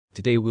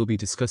Today we'll be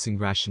discussing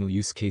rational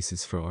use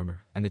cases for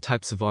armor, and the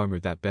types of armor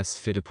that best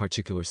fit a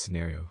particular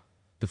scenario.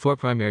 The four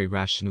primary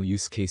rational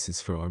use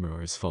cases for armor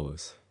are as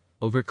follows.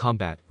 Overt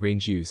combat,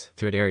 range use,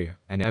 threat area,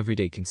 and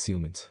everyday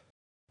concealment.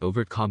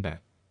 Overt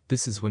combat.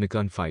 This is when a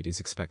gunfight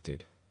is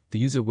expected. The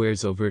user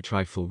wears overt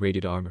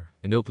rifle-rated armor,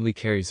 and openly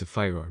carries a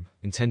firearm,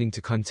 intending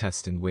to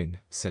contest and win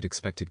said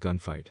expected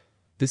gunfight.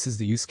 This is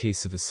the use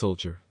case of a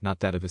soldier,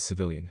 not that of a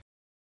civilian.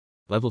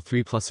 Level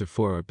 3 plus or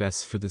 4 are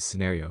best for this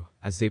scenario,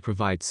 as they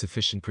provide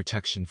sufficient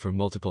protection for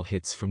multiple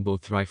hits from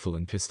both rifle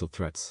and pistol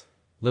threats.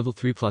 Level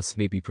 3 plus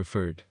may be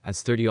preferred,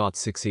 as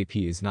 30-06 AP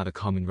is not a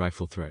common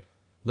rifle threat.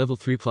 Level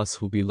 3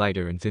 plus will be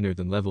lighter and thinner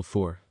than level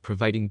 4,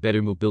 providing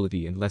better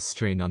mobility and less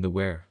strain on the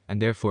wearer,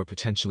 and therefore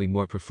potentially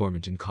more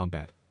performant in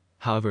combat.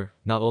 However,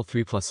 not all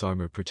 3 plus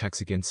armor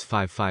protects against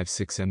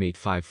 5.56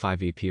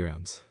 M855 AP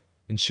rounds.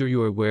 Ensure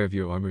you are aware of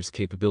your armor's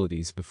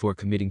capabilities before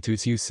committing to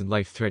its use in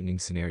life-threatening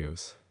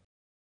scenarios.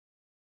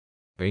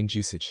 Range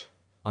usage.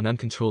 On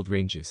uncontrolled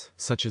ranges,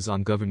 such as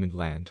on government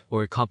land,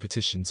 or at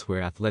competitions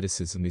where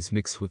athleticism is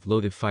mixed with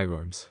loaded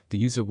firearms, the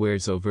user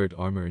wears overt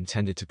armor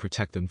intended to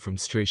protect them from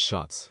stray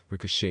shots,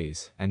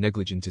 ricochets, and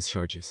negligent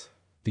discharges.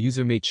 The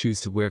user may choose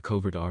to wear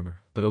covert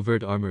armor, but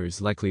overt armor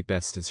is likely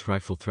best as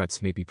rifle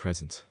threats may be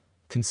present.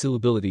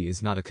 Concealability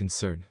is not a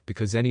concern,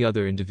 because any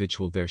other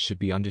individual there should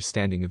be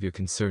understanding of your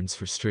concerns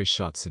for stray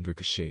shots and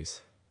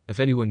ricochets. If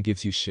anyone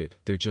gives you shit,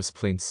 they're just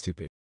plain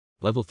stupid.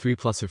 Level 3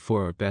 plus or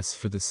 4 are best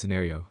for this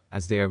scenario,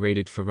 as they are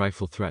rated for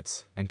rifle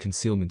threats, and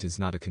concealment is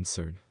not a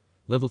concern.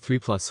 Level 3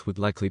 plus would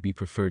likely be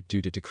preferred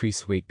due to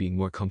decreased weight being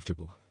more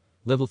comfortable.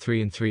 Level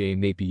 3 and 3A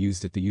may be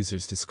used at the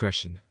user's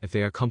discretion, if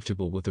they are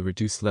comfortable with a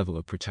reduced level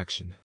of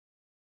protection.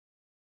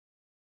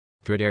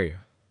 Threat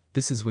area.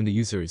 This is when the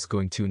user is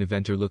going to an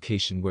event or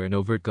location where an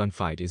overt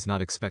gunfight is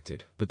not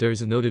expected, but there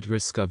is a noted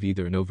risk of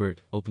either an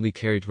overt, openly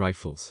carried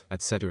rifles,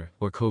 etc.,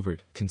 or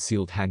covert,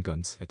 concealed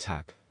handguns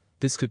attack.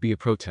 This could be a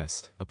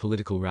protest, a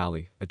political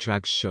rally, a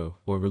drag show,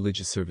 or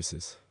religious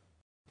services.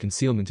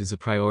 Concealment is a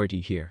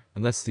priority here,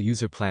 unless the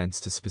user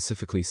plans to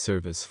specifically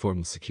serve as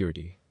formal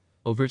security.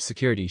 Overt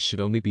security should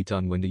only be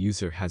done when the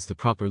user has the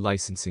proper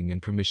licensing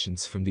and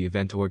permissions from the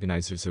event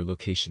organizers or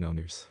location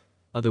owners.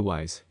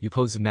 Otherwise, you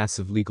pose a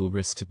massive legal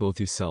risk to both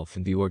yourself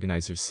and the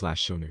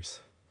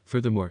organizers/owners.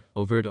 Furthermore,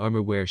 overt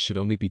armor wear should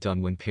only be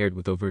done when paired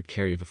with overt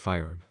carry of a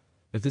firearm.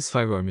 If this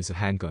firearm is a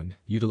handgun,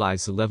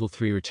 utilize a level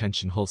 3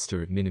 retention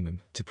holster at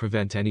minimum to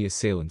prevent any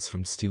assailants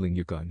from stealing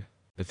your gun.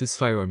 If this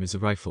firearm is a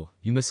rifle,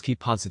 you must keep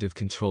positive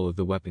control of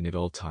the weapon at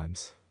all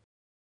times.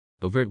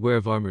 Overt wear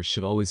of armor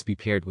should always be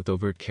paired with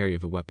overt carry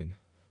of a weapon.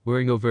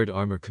 Wearing overt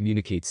armor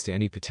communicates to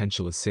any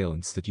potential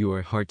assailants that you are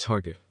a hard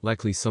target,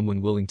 likely someone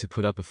willing to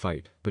put up a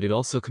fight, but it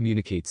also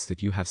communicates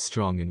that you have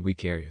strong and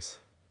weak areas.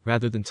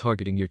 Rather than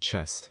targeting your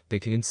chest, they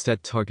can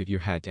instead target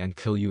your head and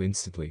kill you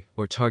instantly,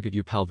 or target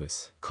your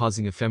pelvis,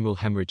 causing ephemeral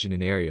hemorrhage in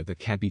an area that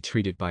can't be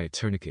treated by a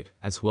tourniquet,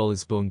 as well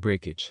as bone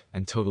breakage,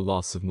 and total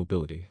loss of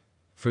mobility.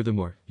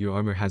 Furthermore, your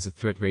armor has a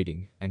threat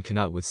rating, and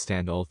cannot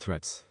withstand all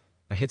threats.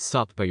 A hit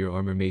stopped by your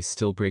armor may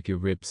still break your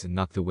ribs and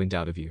knock the wind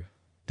out of you.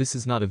 This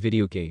is not a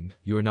video game,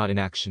 you are not an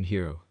action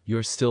hero, you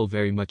are still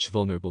very much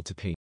vulnerable to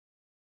pain.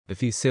 If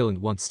the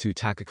assailant wants to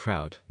attack a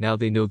crowd, now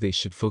they know they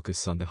should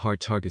focus on the hard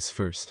targets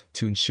first,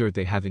 to ensure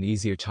they have an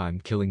easier time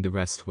killing the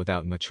rest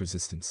without much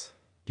resistance.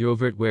 Your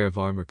overt wear of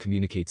armor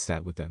communicates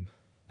that with them.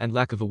 And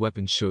lack of a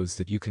weapon shows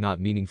that you cannot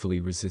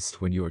meaningfully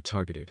resist when you are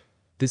targeted.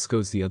 This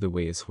goes the other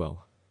way as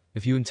well.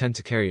 If you intend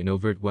to carry an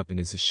overt weapon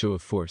as a show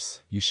of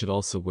force, you should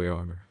also wear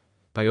armor.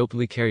 By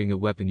openly carrying a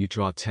weapon you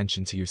draw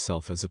attention to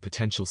yourself as a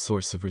potential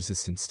source of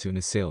resistance to an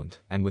assailant,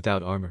 and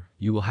without armor,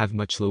 you will have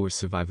much lower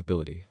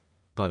survivability.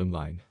 Bottom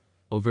line.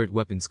 Overt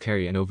weapons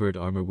carry and overt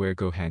armor wear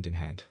go hand in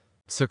hand.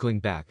 Circling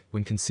back,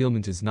 when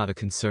concealment is not a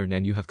concern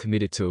and you have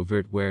committed to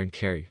overt wear and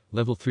carry,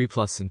 level 3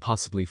 plus and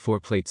possibly 4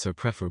 plates are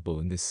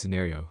preferable in this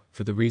scenario,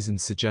 for the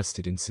reasons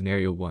suggested in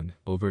scenario 1,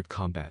 overt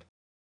combat.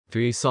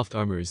 3A soft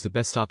armor is the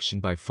best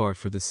option by far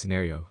for this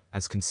scenario,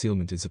 as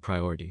concealment is a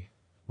priority.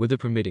 Weather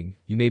permitting,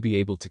 you may be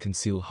able to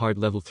conceal hard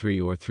level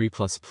 3 or 3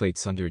 plus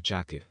plates under a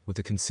jacket with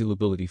a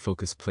concealability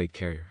focused plate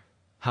carrier.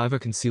 However,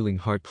 concealing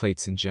hard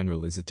plates in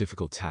general is a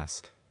difficult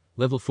task.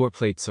 Level 4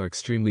 plates are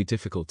extremely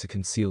difficult to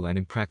conceal and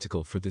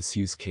impractical for this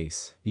use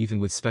case, even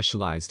with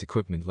specialized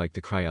equipment like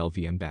the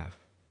Cry-LV-MBAV.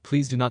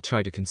 Please do not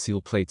try to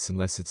conceal plates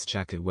unless it's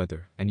jacket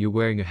weather, and you're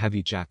wearing a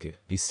heavy jacket.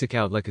 They stick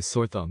out like a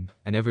sore thumb,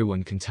 and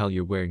everyone can tell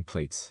you're wearing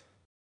plates.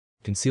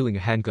 Concealing a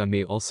handgun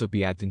may also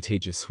be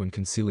advantageous when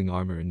concealing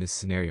armor in this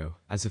scenario,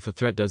 as if a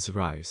threat does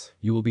arise,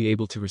 you will be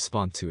able to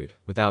respond to it,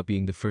 without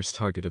being the first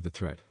target of the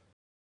threat.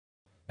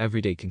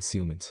 Everyday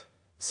concealment.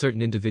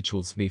 Certain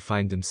individuals may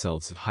find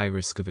themselves at high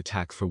risk of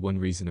attack for one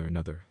reason or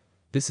another.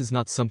 This is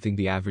not something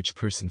the average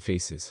person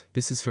faces,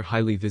 this is for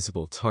highly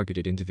visible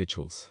targeted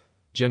individuals.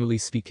 Generally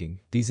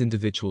speaking, these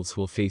individuals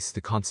will face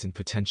the constant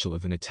potential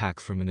of an attack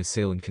from an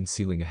assailant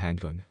concealing a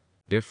handgun.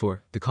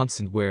 Therefore, the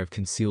constant wear of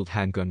concealed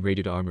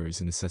handgun-rated armor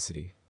is a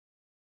necessity.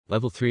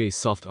 Level 3A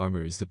soft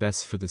armor is the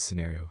best for this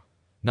scenario.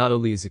 Not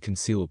only is it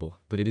concealable,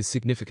 but it is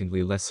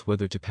significantly less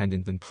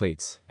weather-dependent than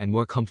plates, and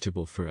more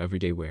comfortable for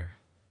everyday wear.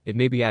 It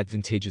may be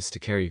advantageous to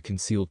carry a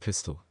concealed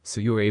pistol,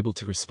 so you are able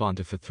to respond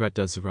if a threat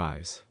does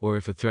arise, or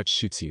if a threat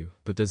shoots you,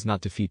 but does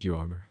not defeat your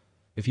armor.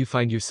 If you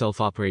find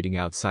yourself operating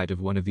outside of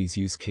one of these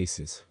use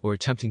cases, or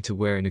attempting to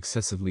wear an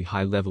excessively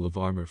high level of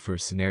armor for a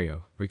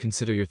scenario,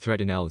 reconsider your threat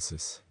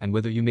analysis, and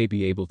whether you may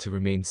be able to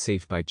remain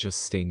safe by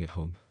just staying at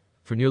home.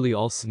 For nearly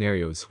all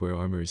scenarios where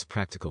armor is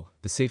practical,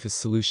 the safest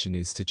solution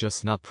is to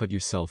just not put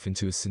yourself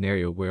into a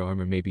scenario where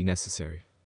armor may be necessary.